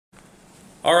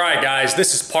Alright guys,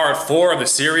 this is part 4 of the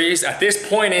series. At this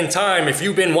point in time, if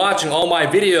you've been watching all my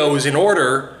videos in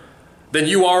order, then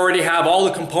you already have all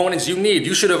the components you need.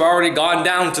 You should have already gone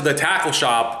down to the tackle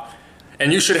shop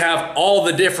and you should have all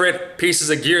the different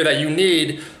pieces of gear that you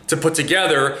need to put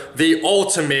together the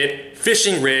ultimate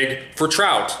fishing rig for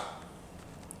trout.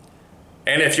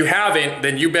 And if you haven't,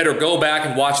 then you better go back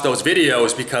and watch those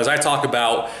videos, because I talk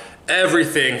about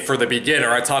everything for the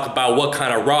beginner. I talk about what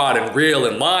kind of rod and reel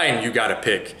and line you gotta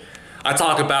pick. I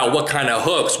talk about what kind of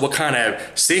hooks, what kind of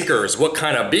sinkers, what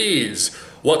kind of beads,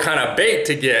 what kind of bait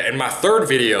to get. In my 3rd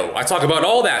video, I talk about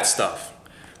all that stuff.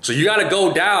 So you gotta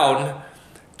go down,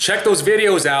 check those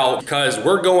videos out, because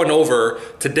we're going over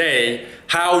today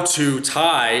how to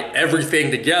tie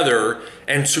everything together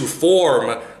and to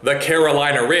form the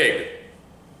Carolina rig.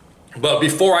 But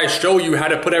before I show you how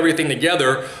to put everything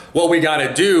together, what we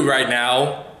gotta do right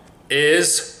now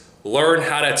is learn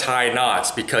how to tie knots,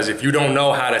 because if you don't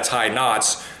know how to tie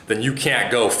knots, then you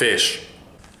can't go fish.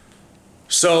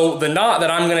 So the knot that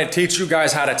I'm gonna teach you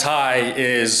guys how to tie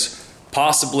is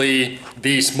possibly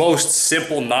the most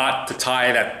simple knot to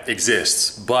tie that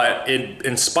exists. But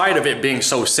in spite of it being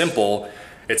so simple,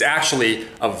 it's actually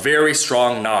a very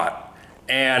strong knot.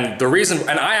 And the reason,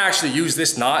 and I actually use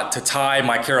this knot to tie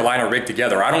my Carolina rig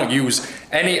together. I don't use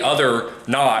any other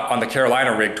knot on the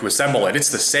Carolina rig to assemble it. It's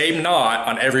the same knot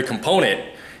on every component.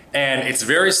 And it's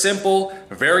very simple,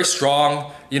 very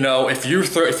strong. You know, if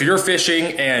you're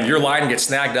fishing and your line gets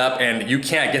snagged up and you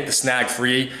can't get the snag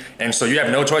free, and so you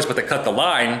have no choice but to cut the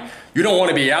line, you don't want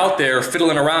to be out there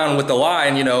fiddling around with the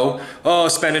line, you know,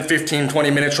 spending 15, 20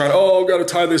 minutes trying, I gotta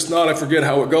tie this knot, I forget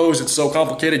how it goes, it's so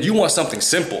complicated. You want something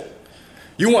simple.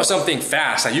 You want something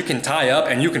fast that you can tie up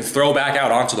and you can throw back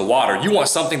out onto the water. You want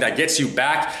something that gets you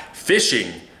back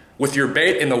fishing with your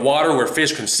bait in the water where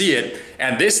fish can see it.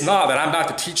 And this knot that I'm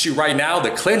about to teach you right now, the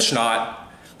clinch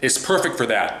knot, is perfect for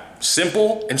that.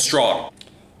 Simple and strong.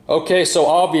 Okay, so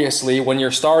obviously when you're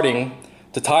starting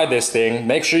to tie this thing,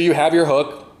 make sure you have your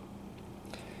hook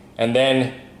and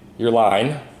then your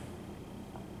line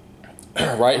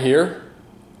right here.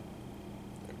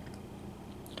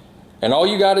 And all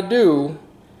you got to do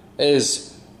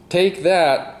is take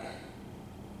that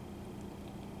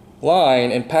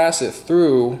line and pass it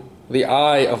through the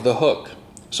eye of the hook.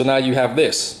 So now you have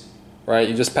this, right?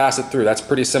 You just pass it through. That's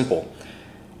pretty simple.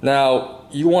 Now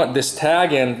you want this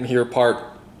tag end here part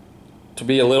to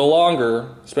be a little longer,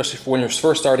 especially for when you're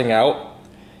first starting out.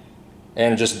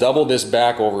 And just double this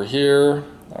back over here.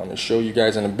 I'm going to show you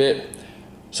guys in a bit.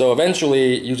 So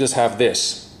eventually you just have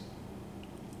this.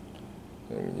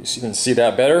 You can see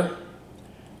that better.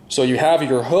 So you have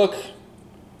your hook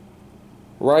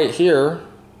right here,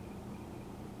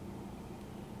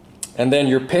 and then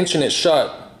you're pinching it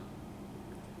shut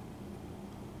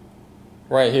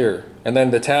right here, and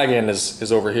then the tag end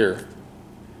is over here.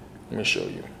 Let me show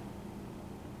you.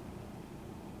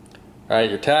 Alright,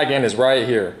 your tag end is right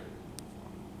here.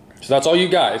 So that's all you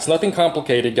got. It's nothing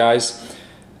complicated, guys.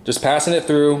 Just passing it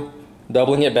through,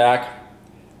 doubling it back,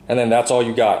 and then that's all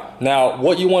you got. Now,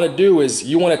 what you want to do is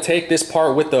you want to take this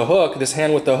part with the hook, this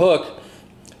hand with the hook,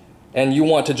 and you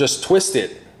want to just twist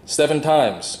it 7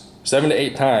 times, 7 to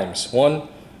 8 times. 1,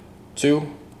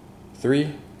 2,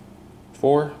 3,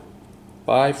 4,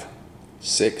 5,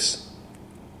 6,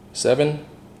 7,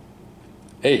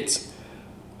 8.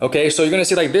 Okay, so you're gonna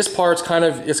see like this part's kind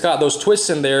of, it's got those twists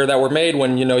in there that were made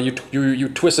when you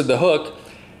twisted the hook,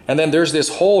 and then there's this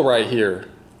hole right here,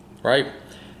 right?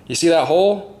 You see that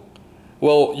hole?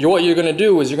 Well, what you're gonna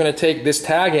do is you're gonna take this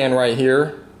tag end right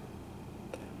here,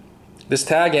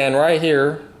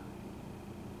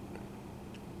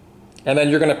 and then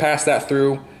you're gonna pass that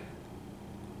through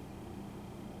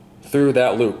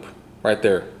that loop right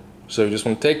there. So you just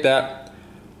want to take that,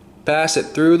 pass it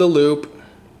through the loop,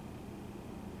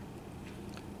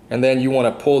 and then you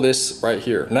want to pull this right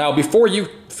here. Now, before you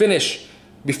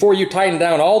tighten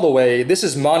down all the way, this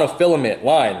is monofilament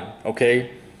line, okay?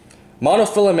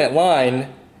 Monofilament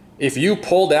line, if you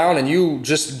pull down and you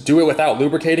just do it without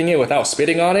lubricating it, without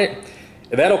spitting on it,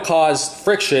 that'll cause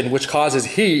friction, which causes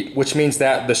heat, which means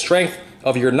that the strength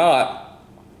of your knot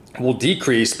will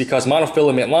decrease, because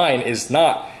monofilament line is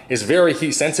very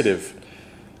heat sensitive.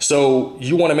 So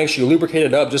you want to make sure you lubricate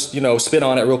it up. Just, you know, spit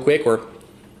on it real quick, or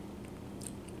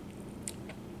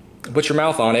put your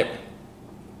mouth on it.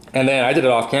 And then I did it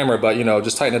off camera, but you know,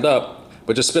 just tighten it up,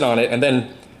 but just spit on it, and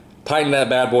then tighten that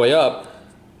bad boy up.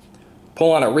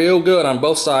 Pull on it real good on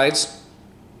both sides,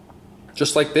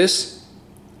 just like this.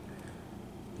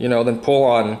 You know, then pull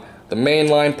on the main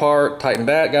line part, tighten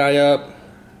that guy up.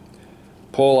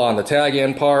 Pull on the tag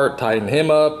end part, tighten him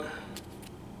up.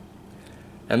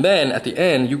 And then at the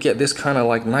end, you get this kind of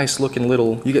like nice looking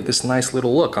little, you get this nice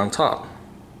little look on top.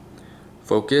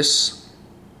 Focus.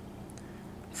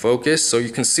 Focus. So you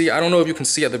can see, I don't know if you can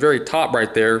see at the very top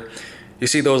right there, you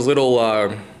see those little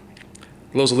lines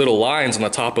on the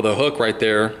top of the hook right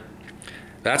there.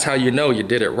 That's how you know you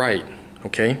did it right,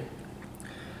 okay?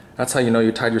 That's how you know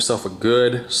you tied yourself a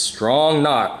good, strong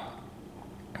knot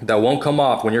that won't come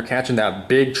off when you're catching that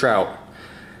big trout,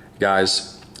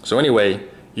 guys. So anyway,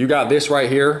 you got this right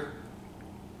here.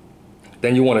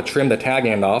 Then you want to trim the tag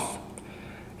end off.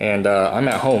 And I'm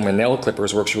at home, and nail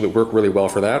clippers work really well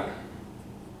for that.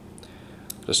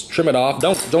 Just trim it off.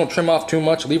 Don't trim off too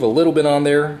much. Leave a little bit on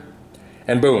there.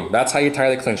 And boom, that's how you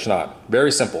tie the clinch knot.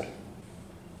 Very simple.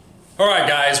 All right,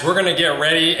 guys, we're gonna get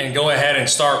ready and go ahead and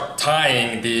start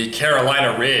tying the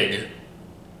Carolina rig.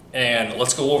 And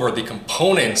let's go over the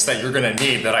components that you're gonna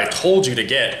need that I told you to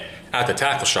get at the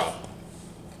tackle shop.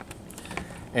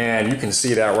 And you can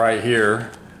see that right here.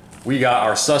 We got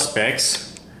our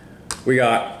suspects. We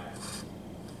got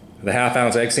the 1/2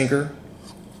 ounce egg sinker.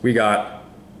 We got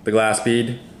the glass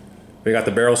bead. We got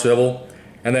the barrel swivel.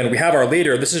 And then we have our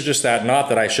leader. This is just that knot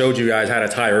that I showed you guys how to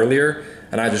tie earlier.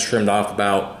 And I just trimmed off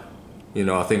about, you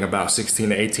know, I think about 16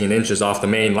 to 18 inches off the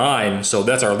main line. So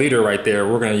that's our leader right there.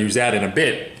 We're gonna use that in a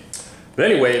bit. But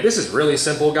anyway, this is really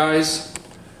simple, guys.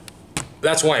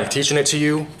 That's why I'm teaching it to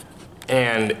you.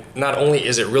 And not only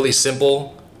is it really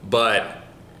simple, but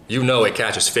you know it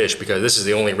catches fish, because this is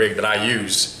the only rig that I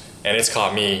use, and it's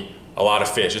caught me a lot of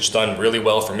fish. It's done really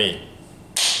well for me.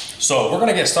 So we're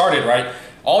gonna get started, right?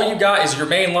 All you got is your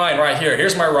main line right here.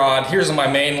 Here's my rod, here's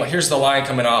the line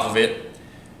coming off of it.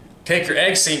 Take your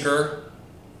egg sinker,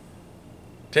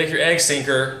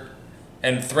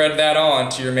 and thread that on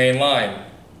to your main line.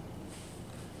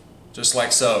 Just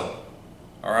like so.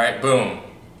 All right, boom.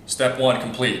 Step 1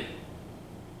 complete.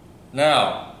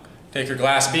 Now, take your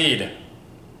glass bead.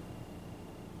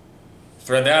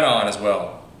 Thread that on as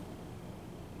well.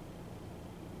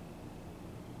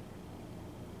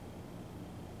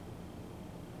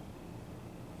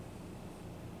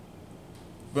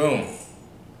 Boom.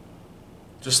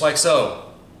 Just like so.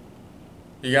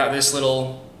 You got this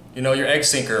little, you know, your egg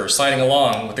sinker sliding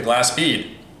along with the glass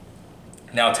bead.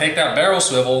 Now take that barrel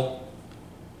swivel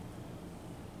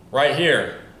right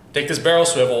here. Take this barrel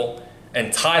swivel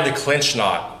and tie the clinch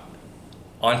knot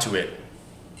onto it.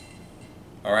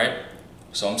 All right?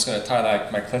 So I'm just gonna tie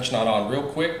my clinch knot on real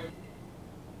quick.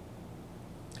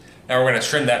 Now we're gonna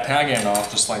trim that tag end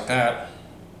off just like that.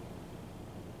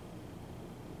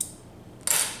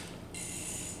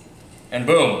 And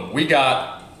boom, we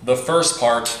got the first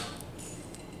part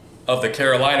of the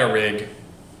Carolina rig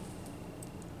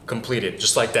completed,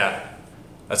 just like that.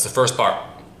 That's the first part.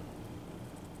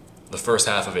 The first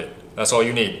half of it. That's all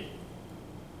you need.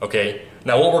 Okay,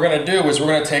 now what we're gonna do is we're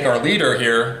gonna take our leader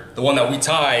here, the one that we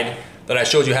tied, that I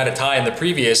showed you how to tie in the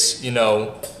previous, you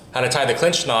know, how to tie the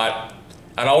clinch knot.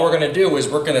 And all we're gonna do is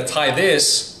we're gonna tie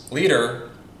this leader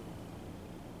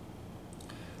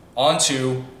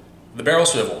onto the barrel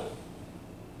swivel.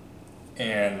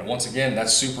 And once again,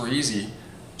 that's super easy.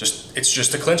 It's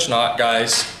just a clinch knot,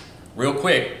 guys. Real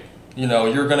quick. You know,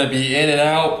 you're gonna be in and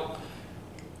out,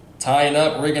 tying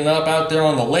up, rigging up out there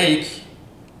on the lake.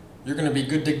 You're gonna be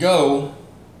good to go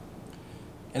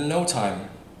in no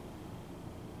time.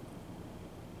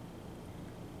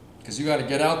 Because you gotta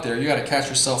get out there, you gotta catch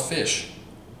yourself fish.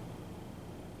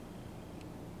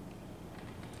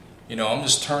 You know, I'm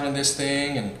just turning this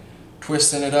thing and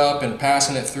twisting it up and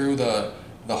passing it through the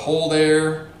hole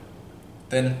there,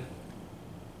 then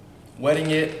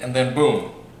wetting it, and then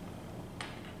boom.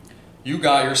 You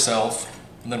got yourself,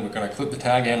 and then we're gonna clip the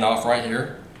tag end off right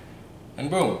here, and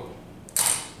boom.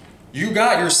 You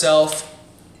got yourself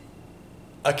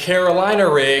a Carolina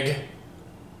rig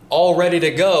all ready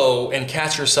to go and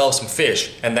catch yourself some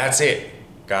fish. And that's it,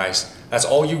 guys. That's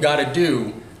all you gotta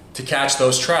do to catch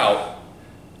those trout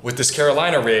with this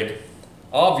Carolina rig.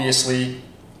 Obviously,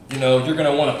 you know, you're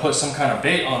gonna wanna put some kind of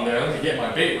bait on there. Let me get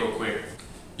my bait real quick.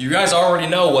 You guys already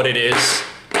know what it is.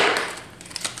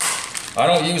 I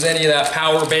don't use any of that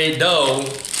power bait dough.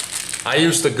 I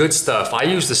use the good stuff. I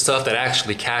use the stuff that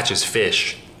actually catches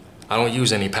fish. I don't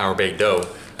use any power bait dough.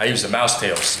 I use the mouse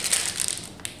tails.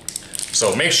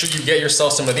 So make sure you get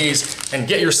yourself some of these and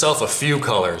get yourself a few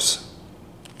colors.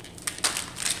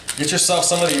 Get yourself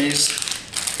some of these.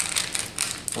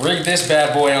 Rig this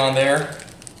bad boy on there.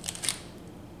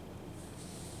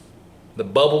 The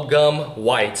bubblegum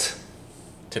white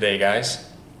today, guys.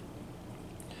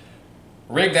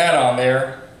 Rig that on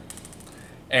there.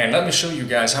 And let me show you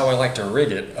guys how I like to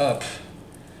rig it up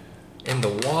in the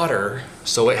water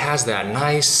so it has that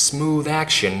nice smooth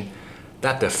action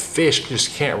that the fish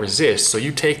just can't resist. So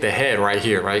you take the head right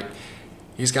here, right?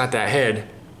 He's got that head.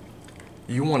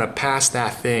 You want to pass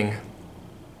that thing,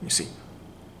 you see,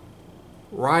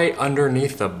 right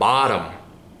underneath the bottom.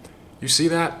 You see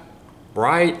that?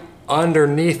 Right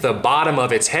underneath the bottom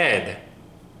of its head.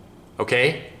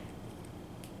 Okay?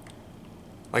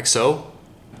 Like so.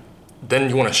 Then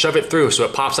you want to shove it through so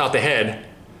it pops out the head.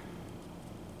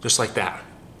 Just like that.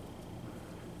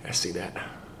 I see that.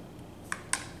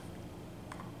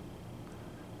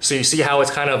 So you see how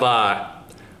it's kind of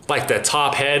like the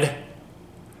top head?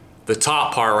 The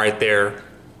top part right there,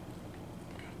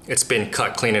 it's been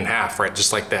cut clean in half, right?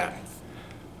 Just like that.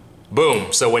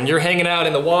 Boom. So when you're hanging out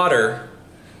in the water,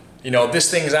 you know, this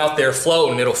thing's out there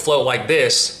floating, it'll float like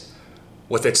this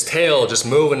with its tail just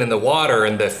moving in the water,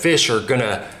 and the fish are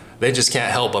gonna, they just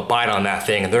can't help but bite on that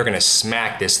thing, and they're gonna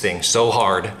smack this thing so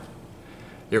hard.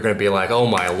 You're gonna be like, oh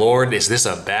my Lord, is this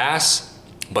a bass?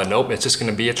 But nope, it's just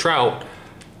gonna be a trout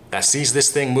that sees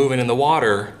this thing moving in the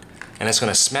water, and it's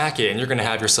gonna smack it, and you're gonna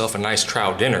have yourself a nice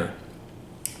trout dinner.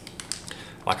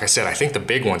 Like I said, I think the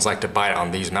big ones like to bite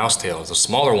on these mouse tails. The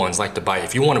smaller ones like to bite.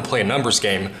 If you want to play a numbers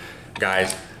game,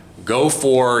 guys, go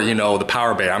for, you know, the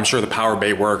power bait. I'm sure the power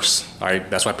bait works. Right?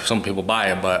 That's why some people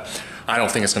buy it, but I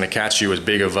don't think it's going to catch you as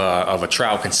big of a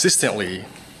trout consistently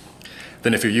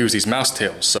than if you use these mouse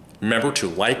tails. So remember to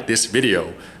like this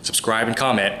video, subscribe and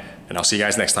comment, and I'll see you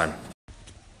guys next time.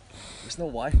 There's no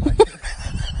Wi-Fi.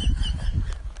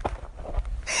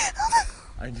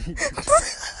 I need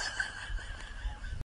to